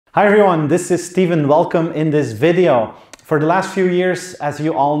Hi everyone, this is Steven. Welcome in this video. For the last few years, as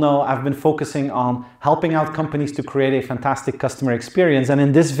you all know, I've been focusing on helping out companies to create a fantastic customer experience. And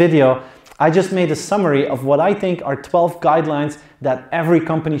in this video, I just made a summary of what I think are 12 guidelines that every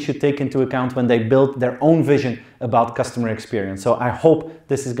company should take into account when they build their own vision about customer experience. So I hope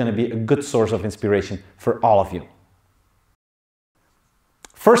this is going to be a good source of inspiration for all of you.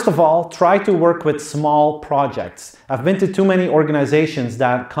 First of all, try to work with small projects. I've been to too many organizations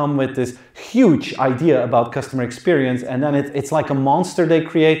that come with this huge idea about customer experience, and then it's like a monster they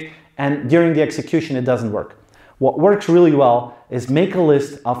create, and during the execution it doesn't work. What works really well is make a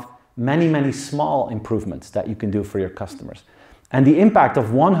list of many small improvements that you can do for your customers. And the impact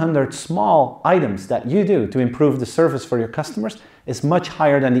of 100 small items that you do to improve the service for your customers is much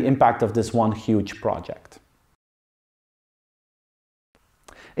higher than the impact of this one huge project.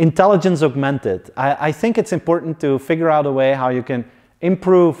 Intelligence augmented. I think it's important to figure out a way how you can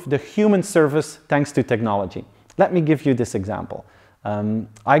improve the human service thanks to technology. Let me give you this example.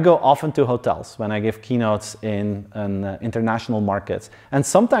 I go often to hotels when I give keynotes in international markets. And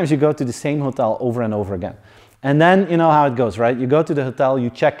sometimes you go to the same hotel over and over again. And then you know how it goes, right? You go to the hotel, you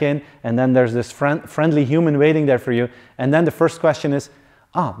check in, and then there's this friendly human waiting there for you. And then the first question is,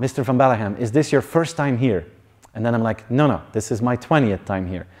 Mr. Van Belleghem, is this your first time here? And then I'm like, no, this is my 20th time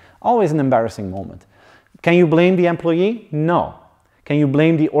here. Always an embarrassing moment. Can you blame the employee? No. Can you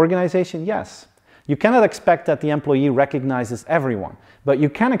blame the organization? Yes. You cannot expect that the employee recognizes everyone, but you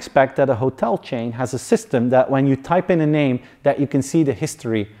can expect that a hotel chain has a system that when you type in a name that you can see the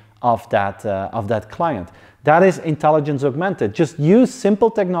history of that client. That is intelligence augmented. Just use simple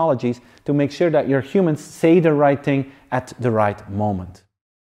technologies to make sure that your humans say the right thing at the right moment.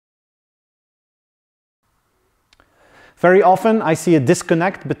 Very often I see a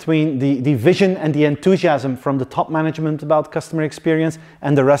disconnect between the vision and the enthusiasm from the top management about customer experience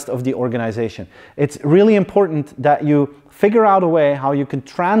and the rest of the organization. It's really important that you figure out a way how you can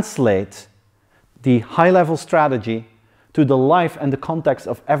translate the high-level strategy to the life and the context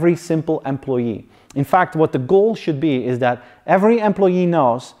of every simple employee. In fact, what the goal should be is that every employee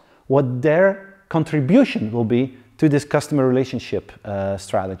knows what their contribution will be to this customer relationship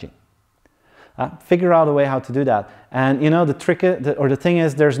strategy. Figure out a way how to do that. And you know, the thing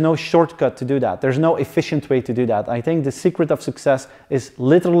is, there's no shortcut to do that. There's no efficient way to do that. I think the secret of success is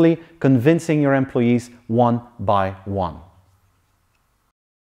literally convincing your employees one by one.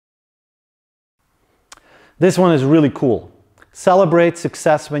 This one is really cool. Celebrate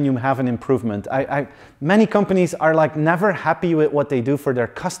success when you have an improvement. Many companies are like never happy with what they do for their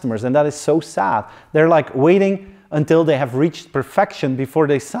customers, and that is so sad. They're like waiting until they have reached perfection before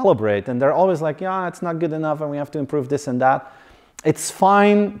they celebrate. And they're always like, yeah, it's not good enough and we have to improve this and that. It's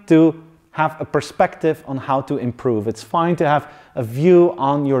fine to have a perspective on how to improve. It's fine to have a view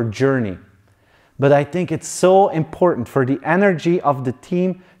on your journey. But I think it's so important for the energy of the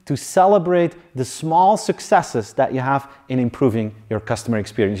team to celebrate the small successes that you have in improving your customer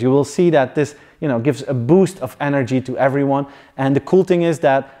experience. You will see that this gives a boost of energy to everyone. And the cool thing is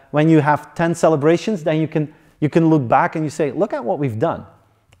that when you have 10 celebrations, then you can look back and you say, look at what we've done.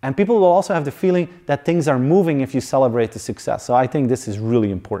 And people will also have the feeling that things are moving if you celebrate the success. So I think this is really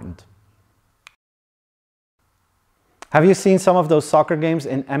important. Have you seen some of those soccer games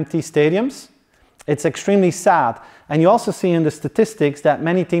in empty stadiums? It's extremely sad. And you also see in the statistics that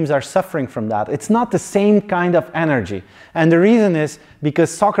many teams are suffering from that. It's not the same kind of energy. And the reason is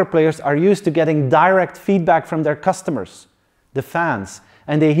because soccer players are used to getting direct feedback from their customers, the fans.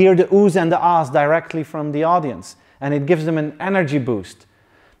 And they hear the oohs and the ahs directly from the audience. And it gives them an energy boost.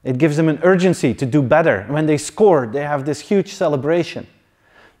 It gives them an urgency to do better. When they score, they have this huge celebration.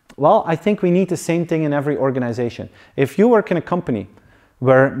 Well, I think we need the same thing in every organization. If you work in a company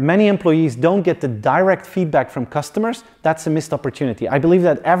where many employees don't get the direct feedback from customers, that's a missed opportunity. I believe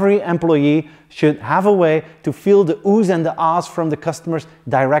that every employee should have a way to feel the oohs and the ahs from the customers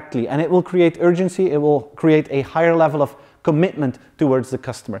directly. And it will create urgency. It will create a higher level of commitment towards the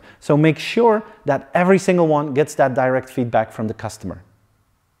customer. So make sure that every single one gets that direct feedback from the customer.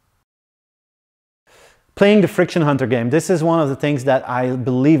 Playing the friction hunter game. This is one of the things that I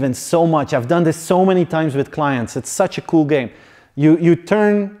believe in so much. I've done this so many times with clients. It's such a cool game. You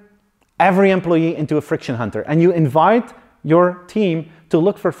turn every employee into a friction hunter and you invite your team to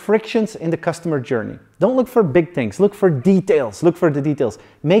look for frictions in the customer journey. Don't look for big things. Look for details. Look for the details.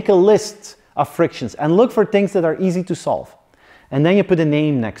 Make a list of frictions and look for things that are easy to solve. And then you put a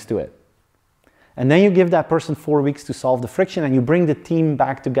name next to it. And then you give that person 4 weeks to solve the friction and you bring the team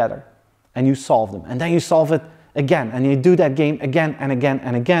back together and you solve them. And then you solve it again, and you do that game again and again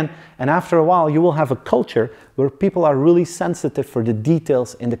and again, and after a while you will have a culture where people are really sensitive for the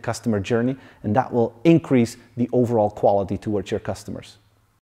details in the customer journey, and that will increase the overall quality towards your customers.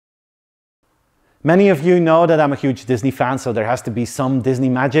 Many of you know that I'm a huge Disney fan, so there has to be some Disney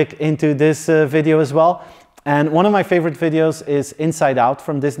magic into this video as well. And one of my favorite videos is Inside Out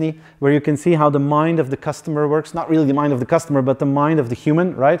from Disney, where you can see how the mind of the customer works. Not really the mind of the customer, but the mind of the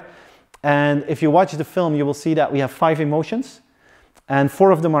human, right? And if you watch the film, you will see that we have 5 emotions, and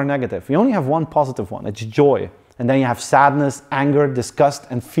 4 of them are negative. We only have 1 positive one, it's joy. And then you have sadness, anger, disgust,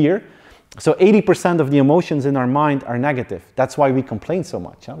 and fear. So 80% of the emotions in our mind are negative. That's why we complain so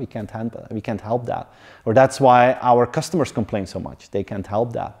much. Huh? We can't help that. Or that's why our customers complain so much. They can't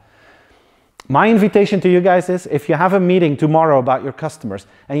help that. My invitation to you guys is, if you have a meeting tomorrow about your customers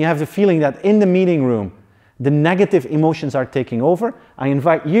and you have the feeling that in the meeting room the negative emotions are taking over, I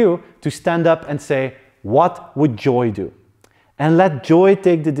invite you to stand up and say, what would joy do? And let joy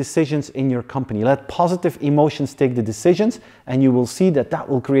take the decisions in your company. Let positive emotions take the decisions, and you will see that that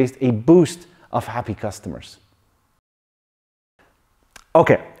will create a boost of happy customers.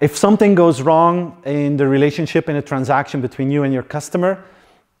 Okay, if something goes wrong in the relationship, in a transaction between you and your customer,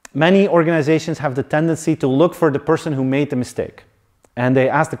 many organizations have the tendency to look for the person who made the mistake. And they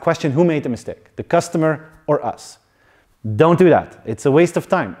ask the question, who made the mistake? The customer or us? Don't do that. It's a waste of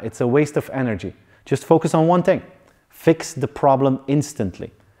time. It's a waste of energy. Just focus on one thing. Fix the problem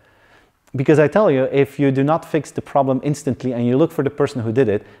instantly. Because I tell you, if you do not fix the problem instantly and you look for the person who did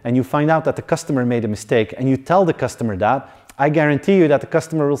it and you find out that the customer made a mistake and you tell the customer that, I guarantee you that the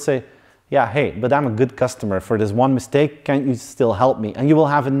customer will say, yeah, hey, but I'm a good customer. For this one mistake, can't you still help me? And you will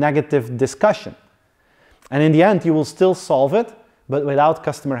have a negative discussion. And in the end, you will still solve it, but without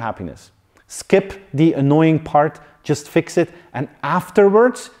customer happiness. Skip the annoying part, just fix it, and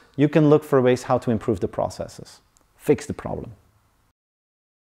afterwards, you can look for ways how to improve the processes. Fix the problem.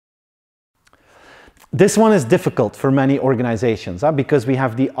 This one is difficult for many organizations because we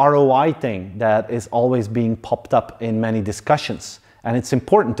have the ROI thing that is always being popped up in many discussions. And it's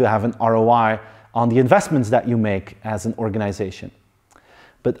important to have an ROI on the investments that you make as an organization.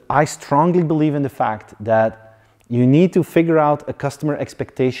 But I strongly believe in the fact that you need to figure out a customer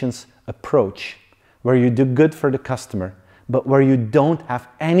expectations approach where you do good for the customer, but where you don't have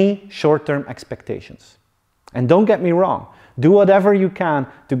any short-term expectations. And don't get me wrong, do whatever you can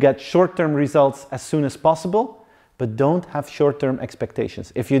to get short-term results as soon as possible, but don't have short-term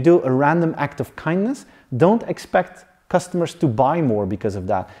expectations. If you do a random act of kindness, don't expect customers to buy more because of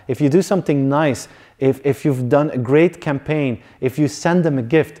that. If you do something nice, if you've done a great campaign, if you send them a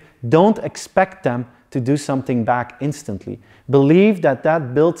gift, don't expect them to do something back instantly. Believe that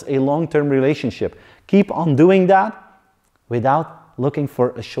that builds a long-term relationship. Keep on doing that without looking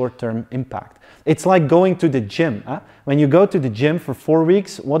for a short-term impact. It's like going to the gym. Huh? When you go to the gym for 4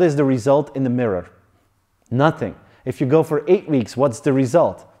 weeks, what is the result in the mirror? Nothing. If you go for 8 weeks, what's the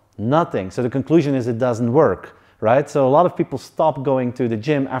result? Nothing. So the conclusion is it doesn't work, right? So a lot of people stop going to the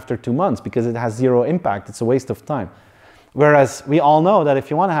gym after 2 months because it has zero impact. It's a waste of time. Whereas we all know that if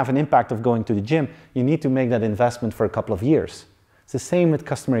you want to have an impact of going to the gym, you need to make that investment for a couple of years. It's the same with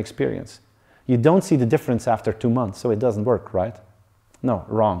customer experience. You don't see the difference after 2 months, so it doesn't work, right? No,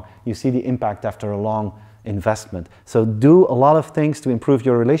 wrong. You see the impact after a long investment. So do a lot of things to improve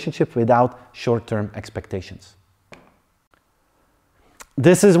your relationship without short-term expectations.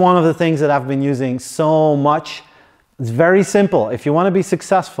 This is one of the things that I've been using so much. It's very simple. If you want to be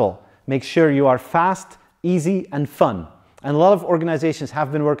successful, make sure you are fast, easy, and fun. And a lot of organizations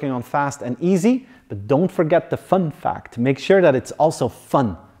have been working on fast and easy, but don't forget the fun fact. Make sure that it's also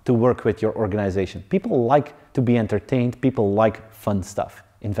fun to work with your organization. People like to be entertained. People like fun stuff.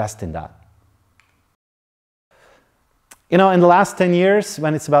 Invest in that. You know, in the last 10 years,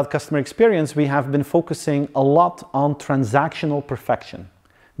 when it's about customer experience, we have been focusing a lot on transactional perfection,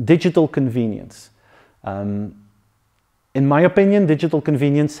 digital convenience. In my opinion, digital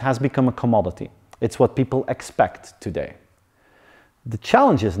convenience has become a commodity. It's what people expect today. The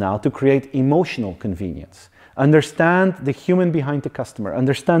challenge is now to create emotional convenience. Understand the human behind the customer.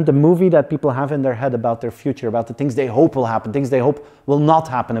 Understand the movie that people have in their head about their future, about the things they hope will happen, things they hope will not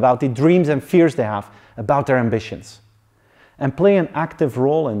happen, about the dreams and fears they have, about their ambitions. And play an active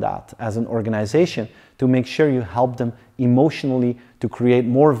role in that as an organization to make sure you help them emotionally to create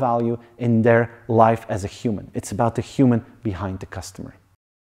more value in their life as a human. It's about the human behind the customer.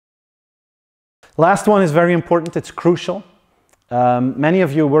 Last one is very important. It's crucial. Many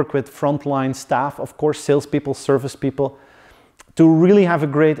of you work with frontline staff, of course, salespeople, service people. To really have a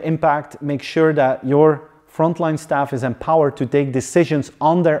great impact, make sure that your frontline staff is empowered to take decisions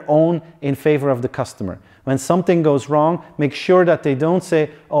on their own in favor of the customer. When something goes wrong, make sure that they don't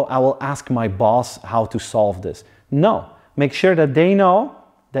say, oh, I will ask my boss how to solve this. No, make sure that they know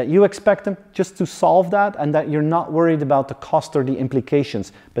that you expect them just to solve that and that you're not worried about the cost or the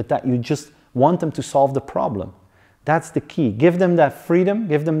implications, but that you just want them to solve the problem. That's the key. Give them that freedom,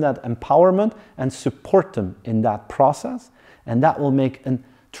 give them that empowerment, and support them in that process. And that will make a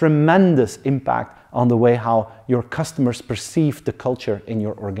tremendous impact on the way how your customers perceive the culture in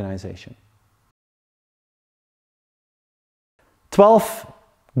your organization. 12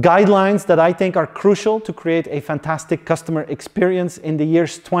 guidelines that I think are crucial to create a fantastic customer experience in the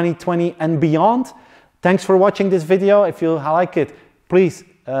years 2020 and beyond. Thanks for watching this video. If you like it, please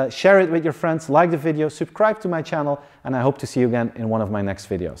share it with your friends, like the video, subscribe to my channel, and I hope to see you again in one of my next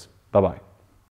videos. Bye-bye.